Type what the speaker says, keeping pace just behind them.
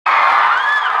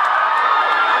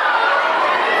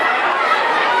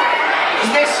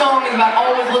song is about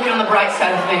always looking on the bright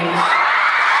side of things. I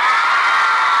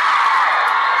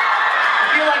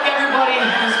feel like everybody in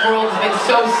this world has been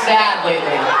so sad lately.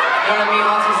 You know what I mean?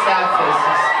 Lots of sad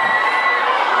faces.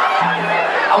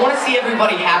 I want to see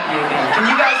everybody happy again. Can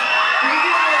you guys... Can you do a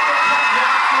little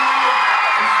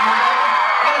and smile?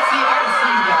 I gotta see you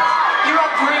guys. You're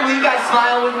on three. Will you guys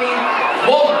smile with me?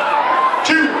 1,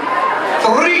 2,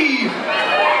 3.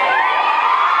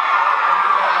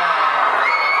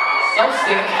 So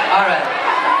sick. Alright.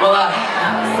 Well,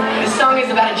 this song is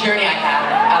about a journey I had.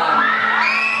 It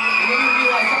made me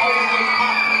realize to always look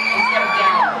up instead of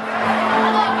down.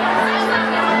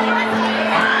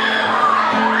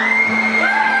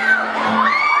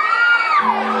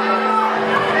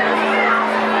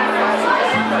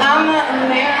 I met a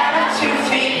man of 2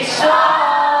 feet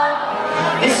tall.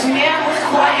 This man was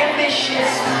quite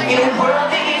ambitious in a world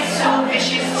that is so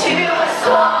vicious to us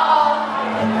all.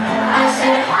 I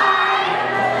said hi.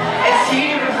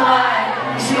 He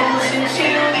replied, he said, listen to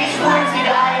these words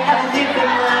that I have lived in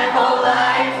my whole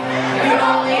life. You're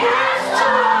only as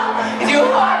tall as your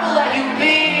heart will let you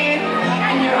be,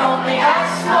 and you're only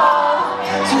as small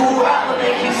as the world will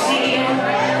make you see.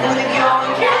 When the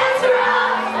going gets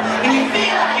rough and you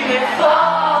feel like you may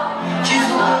fall,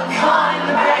 just look on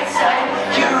the bright side.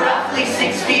 You're roughly 6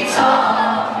 feet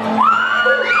tall.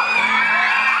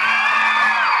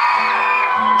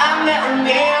 I met a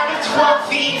man of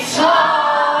 12 feet tall.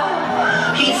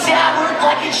 He towered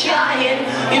like a giant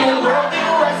in a world that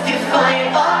was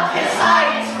defiant of his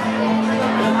height.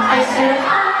 I said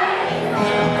hi,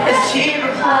 as he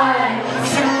replied. He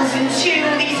said, listen to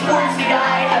these words that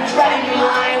I have tried in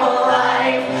my whole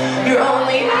life. You're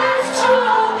only as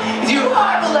tall as your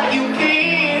heart will let you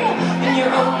be, and you're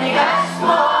only as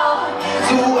small as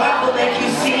the world will make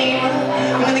you seem.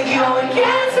 When the going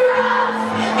gets rough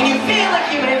and you feel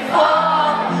like you may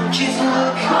fall, just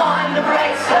look on the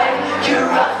bright side. You're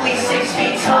roughly 6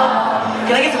 feet tall.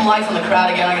 Can I get some lights on the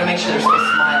crowd again? I gotta make sure they're still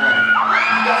smiling.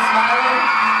 You guys smiling?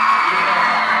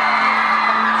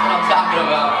 Yeah. That's what I'm talking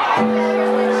about.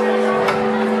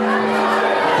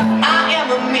 I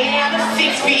am a man of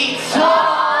 6 feet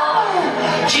tall,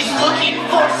 just looking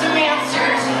for some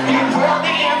answers in a world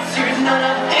that answers none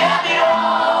of them at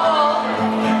all.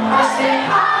 I say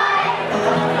hi,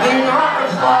 but not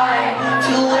reply to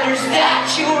the letters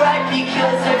that you write,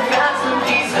 because I found some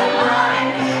peace of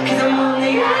mind. Cause I'm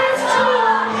only as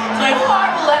tall as my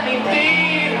heart will let me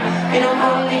be, and I'm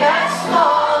only as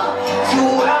small as the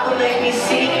world will make me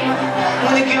seem.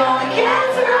 When the going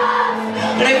gets rough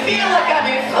and I feel like I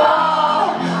may fall,